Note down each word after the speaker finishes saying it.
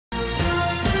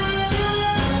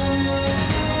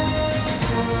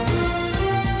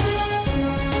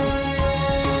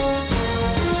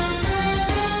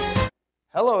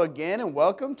Hello again and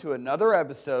welcome to another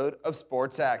episode of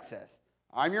Sports Access.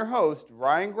 I'm your host,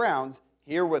 Ryan Grounds,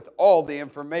 here with all the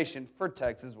information for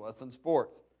Texas Wesleyan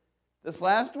sports. This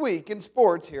last week in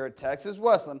sports here at Texas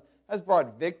Wesleyan has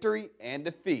brought victory and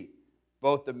defeat.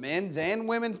 Both the men's and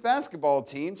women's basketball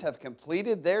teams have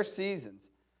completed their seasons.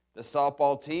 The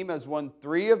softball team has won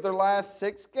 3 of their last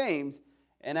 6 games,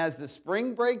 and as the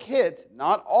spring break hits,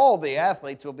 not all the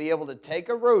athletes will be able to take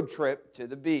a road trip to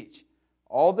the beach.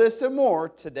 All this and more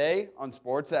today on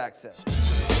Sports Access.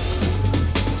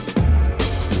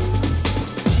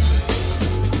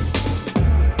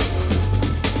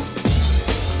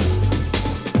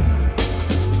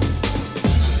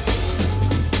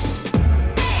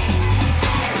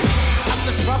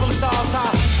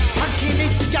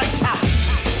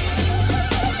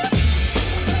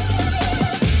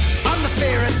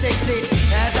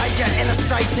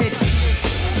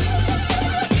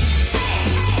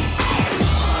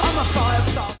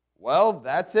 Well,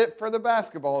 that's it for the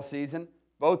basketball season.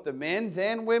 Both the men's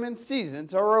and women's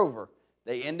seasons are over.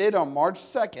 They ended on March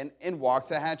 2nd in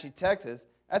Waxahachie, Texas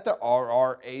at the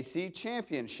RRAC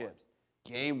Championships.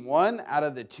 Game 1 out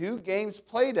of the 2 games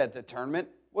played at the tournament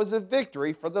was a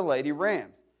victory for the Lady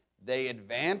Rams. They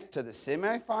advanced to the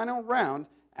semifinal round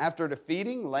after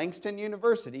defeating Langston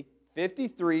University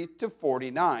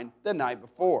 53-49 the night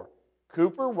before.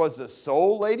 Cooper was the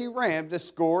sole Lady Ram to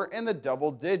score in the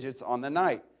double digits on the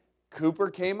night. Cooper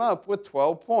came up with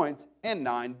 12 points and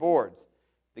 9 boards.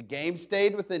 The game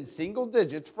stayed within single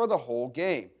digits for the whole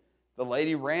game. The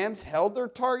Lady Rams held their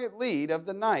target lead of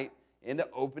the night in the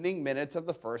opening minutes of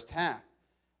the first half.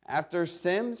 After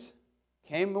Sims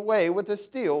came away with a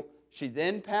steal, she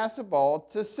then passed the ball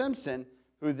to Simpson,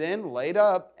 who then laid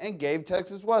up and gave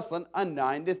Texas Wesleyan a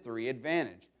 9-3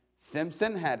 advantage.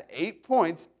 Simpson had 8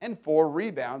 points and 4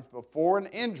 rebounds before an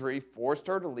injury forced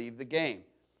her to leave the game.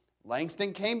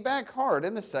 Langston came back hard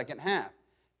in the second half.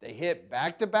 They hit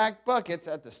back-to-back buckets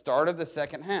at the start of the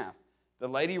second half. The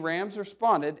Lady Rams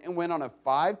responded and went on a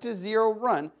 5-0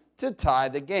 run to tie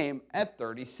the game at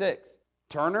 36.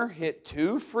 Turner hit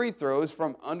 2 free throws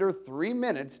from under 3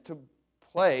 minutes to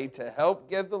play to help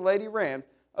give the Lady Rams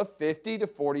a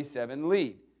 50-47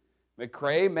 lead.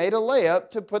 McCray made a layup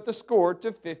to put the score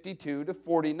to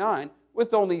 52-49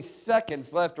 with only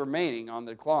seconds left remaining on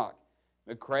the clock.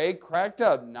 McCray cracked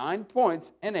up 9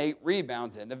 points and 8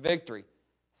 rebounds in the victory.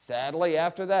 Sadly,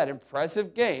 after that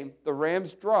impressive game, the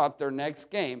Rams dropped their next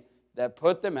game that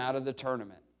put them out of the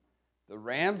tournament. The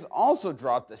Rams also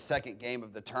dropped the second game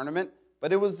of the tournament,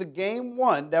 but it was the game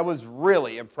 1 that was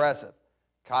really impressive.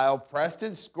 Kyle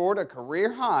Preston scored a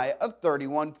career high of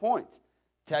 31 points.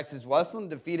 Texas Wesleyan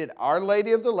defeated Our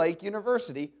Lady of the Lake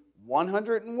University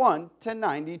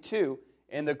 101-92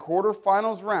 in the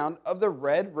quarterfinals round of the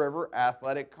Red River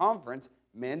Athletic Conference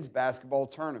men's basketball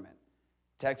tournament.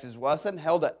 Texas Wesleyan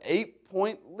held an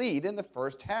 8-point lead in the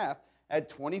first half at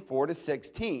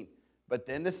 24-16, but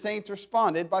then the Saints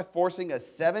responded by forcing a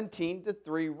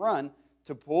 17-3 run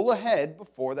to pull ahead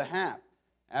before the half.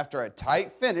 After a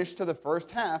tight finish to the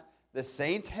first half, the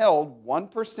Saints held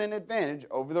 1% advantage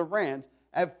over the Rams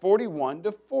at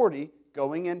 41-40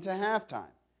 going into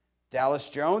halftime. Dallas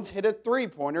Jones hit a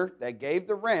three-pointer that gave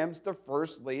the Rams the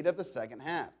first lead of the second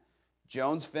half.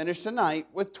 Jones finished the night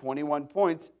with 21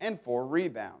 points and 4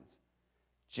 rebounds.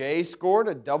 Jay scored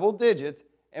a double digits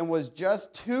and was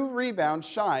just 2 rebounds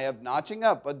shy of notching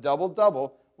up a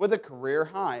double-double with a career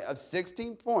high of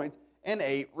 16 points and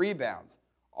 8 rebounds.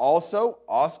 Also,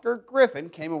 Oscar Griffin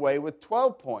came away with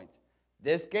 12 points.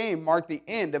 This game marked the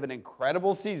end of an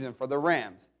incredible season for the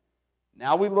Rams.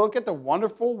 Now we look at the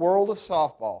wonderful world of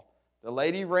softball. The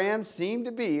Lady Rams seem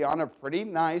to be on a pretty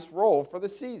nice roll for the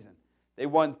season. They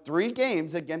won 3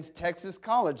 games against Texas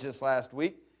College this last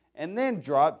week and then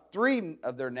dropped 3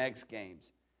 of their next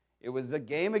games. It was the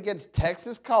game against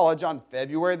Texas College on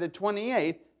February the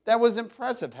 28th that was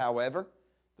impressive, however.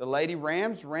 The Lady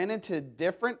Rams ran into a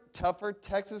different, tougher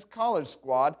Texas College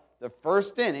squad the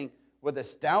first inning with a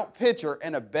stout pitcher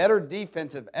and a better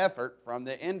defensive effort from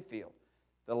the infield.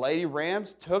 The Lady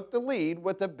Rams took the lead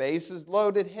with a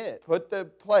bases-loaded hit, put the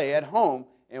play at home,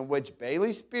 in which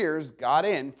Bailey Spears got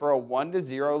in for a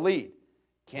 1-0 lead.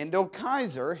 Kendall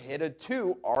Kaiser hit a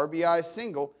 2 RBI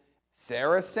single.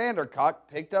 Sarah Sandercock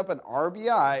picked up an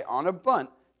RBI on a bunt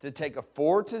to take a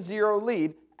 4-0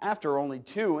 lead after only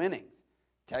 2 innings.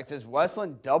 Texas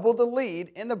Wesleyan doubled the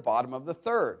lead in the bottom of the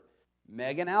third.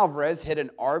 Megan Alvarez hit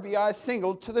an RBI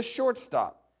single to the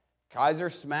shortstop. Kaiser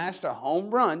smashed a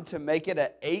home run to make it an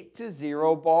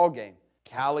 8-0 ball game.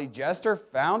 Callie Jester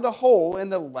found a hole in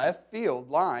the left field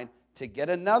line to get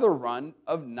another run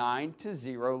of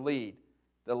 9-0 lead.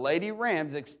 The Lady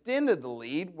Rams extended the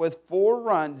lead with 4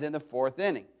 runs in the 4th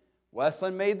inning.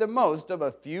 Wesleyan made the most of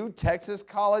a few Texas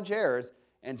college errors,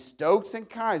 and Stokes and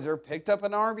Kaiser picked up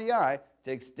an RBI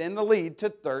to extend the lead to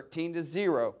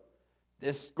 13-0.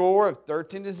 This score of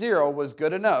 13-0 was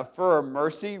good enough for a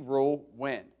mercy rule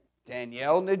win.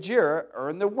 Danielle Najira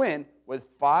earned the win with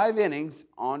 5 innings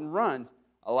on runs,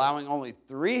 allowing only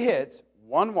 3 hits,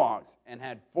 1 walk, and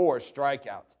had 4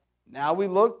 strikeouts. Now we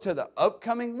look to the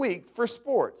upcoming week for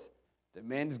sports. The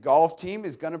men's golf team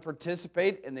is going to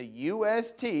participate in the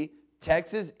UST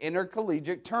Texas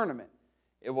Intercollegiate Tournament.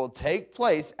 It will take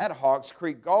place at Hawks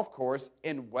Creek Golf Course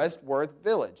in West Worth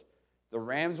Village. The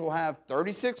Rams will have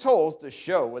 36 holes to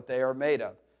show what they are made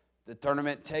of. The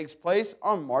tournament takes place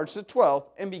on March the 12th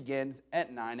and begins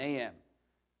at 9 a.m.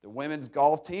 The women's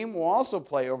golf team will also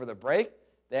play over the break.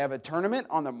 They have a tournament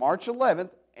on the March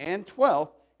 11th and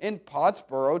 12th in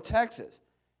Pottsboro, Texas.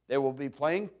 They will be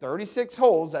playing 36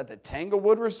 holes at the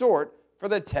Tanglewood Resort for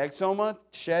the Texoma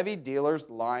Chevy Dealers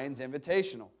Lions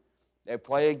Invitational. They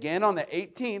play again on the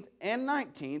 18th and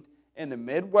 19th in the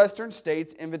Midwestern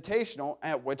States Invitational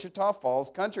at Wichita Falls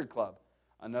Country Club.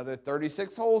 Another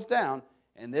 36 holes down,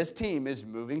 and this team is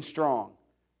moving strong.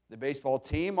 The baseball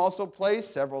team also plays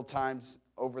several times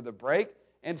over the break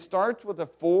and starts with a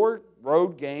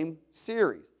 4-road game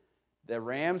series. The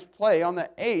Rams play on the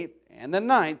 8th and the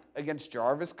 9th against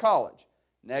Jarvis College.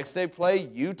 Next, they play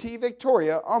UT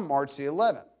Victoria on March the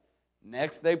 11th.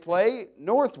 Next, they play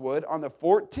Northwood on the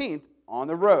 14th on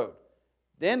the road.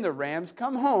 Then the Rams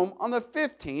come home on the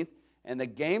 15th, and the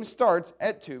game starts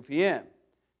at 2 p.m.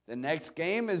 The next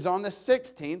game is on the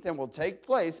 16th and will take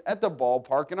place at the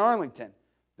ballpark in Arlington.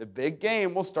 The big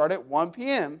game will start at 1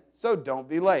 p.m., so don't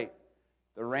be late.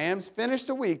 The Rams finish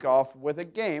the week off with a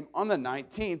game on the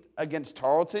 19th against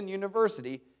Tarleton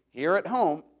University here at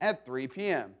home at 3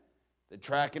 p.m. The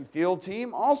track and field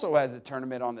team also has a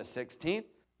tournament on the 16th.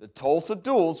 The Tulsa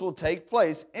Duels will take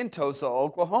place in Tulsa,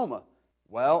 Oklahoma.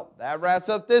 Well, that wraps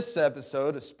up this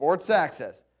episode of Sports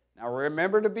Access. Now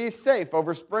remember to be safe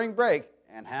over spring break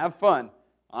and have fun.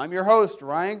 I'm your host,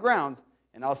 Ryan Grounds,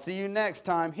 and I'll see you next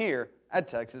time here at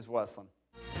Texas Wesleyan.